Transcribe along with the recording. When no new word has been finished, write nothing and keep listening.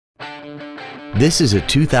This is a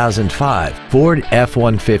 2005 Ford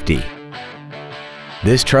F-150.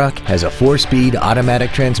 This truck has a 4-speed automatic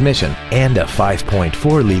transmission and a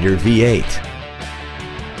 5.4-liter V8.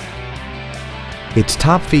 Its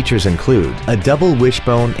top features include a double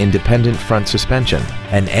wishbone independent front suspension,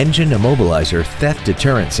 an engine immobilizer theft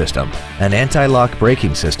deterrent system, an anti-lock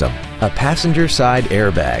braking system, a passenger side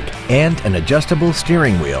airbag, and an adjustable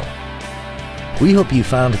steering wheel. We hope you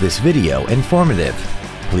found this video informative.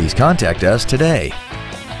 Please contact us today.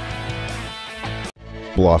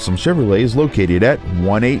 Blossom Chevrolet is located at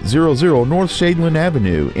 1800 North Shadeland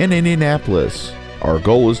Avenue in Indianapolis. Our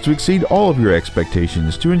goal is to exceed all of your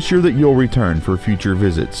expectations to ensure that you'll return for future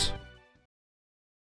visits.